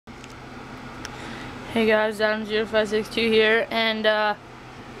Hey guys, Adam0562 here, and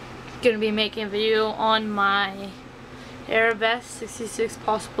gonna be making a video on my arabesque 66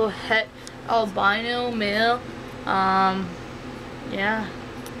 possible het albino male. Yeah,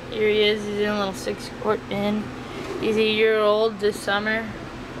 here he is. He's in a little 6-quart bin. He's a year old this summer.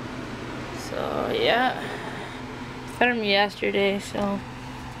 So yeah, fed him yesterday, so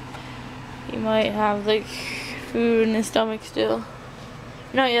he might have like food in his stomach still.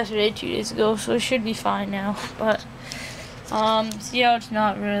 Not yesterday, 2 days ago, so it should be fine now. But see how it's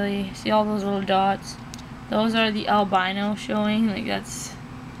not really, see all those little dots? Those are the albino showing. Like, that's,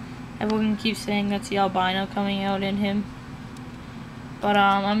 everyone keeps saying that's the albino coming out in him. But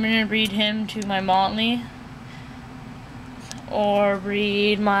I'm gonna breed him to my Motley, or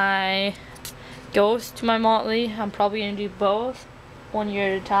breed my ghost to my Motley. I'm probably gonna do both, 1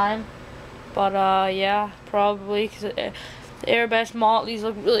 year at a time. But yeah, probably, because the arabesque Motleys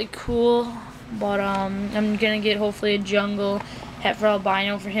look really cool. But I'm gonna get hopefully a jungle het for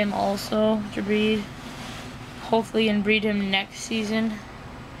albino for him also to breed. Hopefully and breed him next season.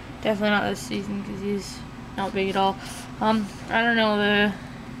 Definitely not this season because he's not big at all. I don't know,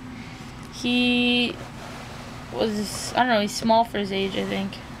 he was, I don't know, he's small for his age, I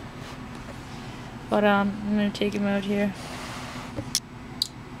think. But I'm gonna take him out here.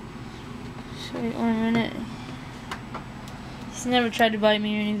 So wait 1 minute. He's never tried to bite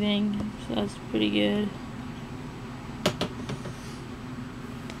me or anything, so that's pretty good.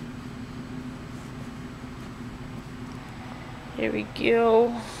 Here we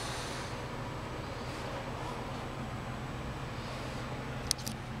go.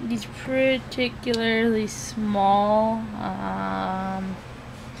 He's particularly small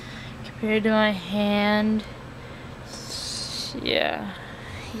compared to my hand. Yeah,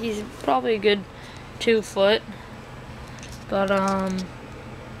 he's probably a good 2 foot. But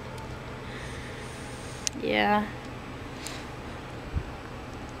yeah.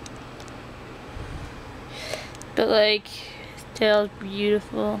 But like, his tail is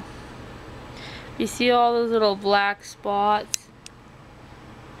beautiful. You see all those little black spots?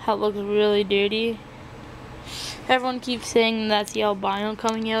 How it looks really dirty. Everyone keeps saying that's the albino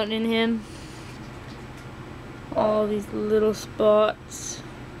coming out in him. All these little spots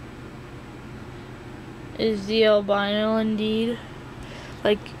is the albino indeed,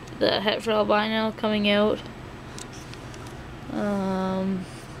 like the het for albino coming out.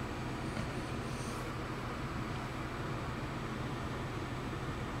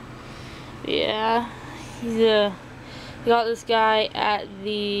 Yeah, we got this guy at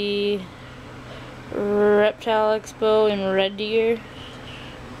the Reptile Expo in Red Deer.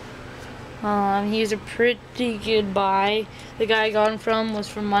 He's a pretty good buy. The guy I got him from was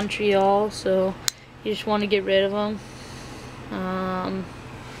from Montreal, so you just want to get rid of them.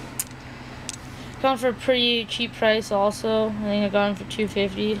 Got him for a pretty cheap price also. I think I got him for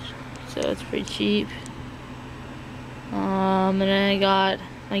 $250, so it's pretty cheap. And then I got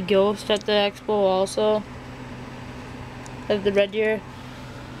my ghost at the expo also, at the Red Deer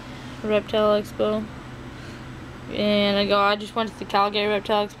Reptile Expo. And I just went to the Calgary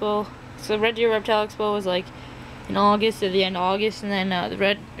Reptile Expo. So the Red Deer Reptile Expo was like in August, at the end of August, and then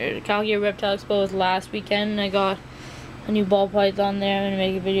the Calgary Reptile Expo was last weekend, and I got a new ball python there. I'm gonna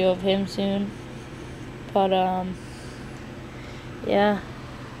make a video of him soon. But yeah,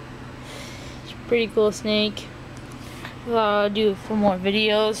 it's a pretty cool snake. I'll do for more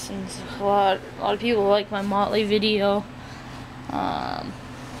videos, since a lot of people like my Motley video. But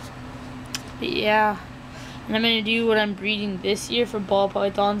yeah. And I'm going to do what I'm breeding this year for ball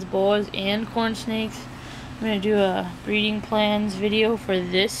pythons, boas, and corn snakes. I'm going to do a breeding plans video for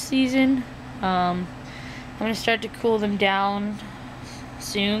this season. I'm going to start to cool them down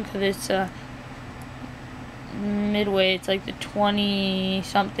soon, because it's midway. It's like the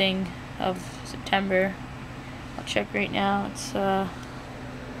 20-something of September. I'll check right now. It's yeah,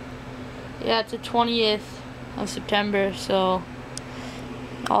 it's the 20th of September, so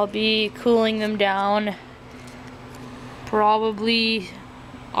I'll be cooling them down probably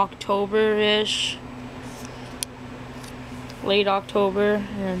October-ish, late October,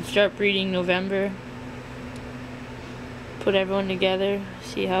 and start breeding November. Put everyone together,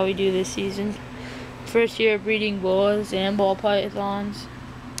 see how we do this season. First year of breeding boas and ball pythons,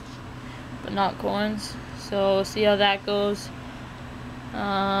 but not corns. So we'll see how that goes.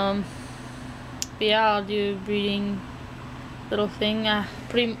 But yeah, I'll do a breeding little thing.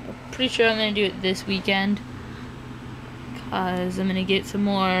 Pretty sure I'm gonna do it this weekend, cause I'm gonna get some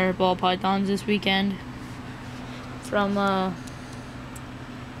more ball pythons this weekend from my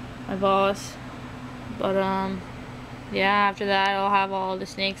boss. But yeah, after that I'll have all the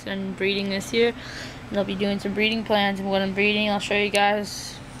snakes done breeding this year, and I'll be doing some breeding plans. And when I'm breeding, I'll show you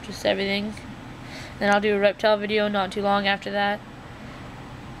guys just everything. Then I'll do a reptile video not too long after that.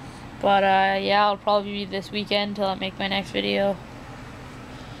 But yeah, I'll probably be this weekend till I make my next video.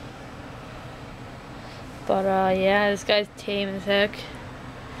 But yeah, this guy's tame as heck.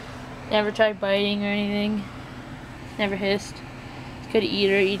 Never tried biting or anything. Never hissed. Good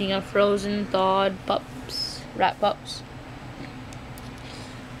eater, eating up frozen, thawed pups, rat pups.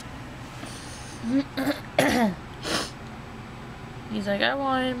 He's like, I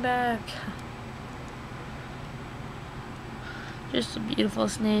want him back. Just a beautiful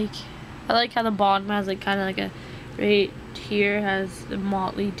snake. I like how the bottom has like kind of like a, right here has the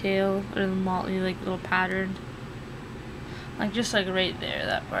motley tail, or the motley like little pattern. Like just like right there,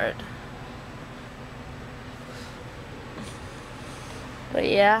 that part. But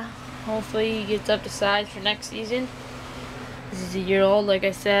yeah, hopefully he gets up to size for next season. This is a year old, like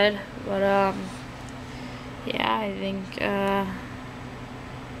I said. But yeah, I think I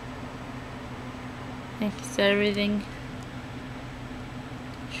said everything.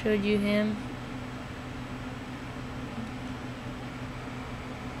 Showed you him.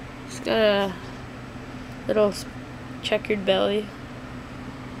 He's got a little checkered belly.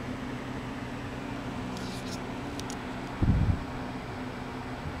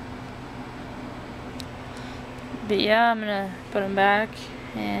 But yeah, I'm gonna put him back,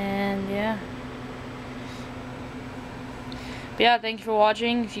 and yeah. But yeah, thank you for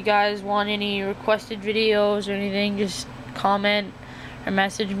watching. If you guys want any requested videos or anything, just comment or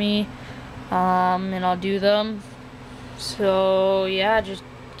message me, and I'll do them. So yeah, just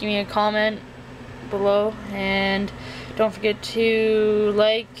give me a comment below, and don't forget to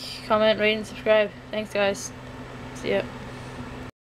like, comment, rate, and subscribe. Thanks guys. See ya.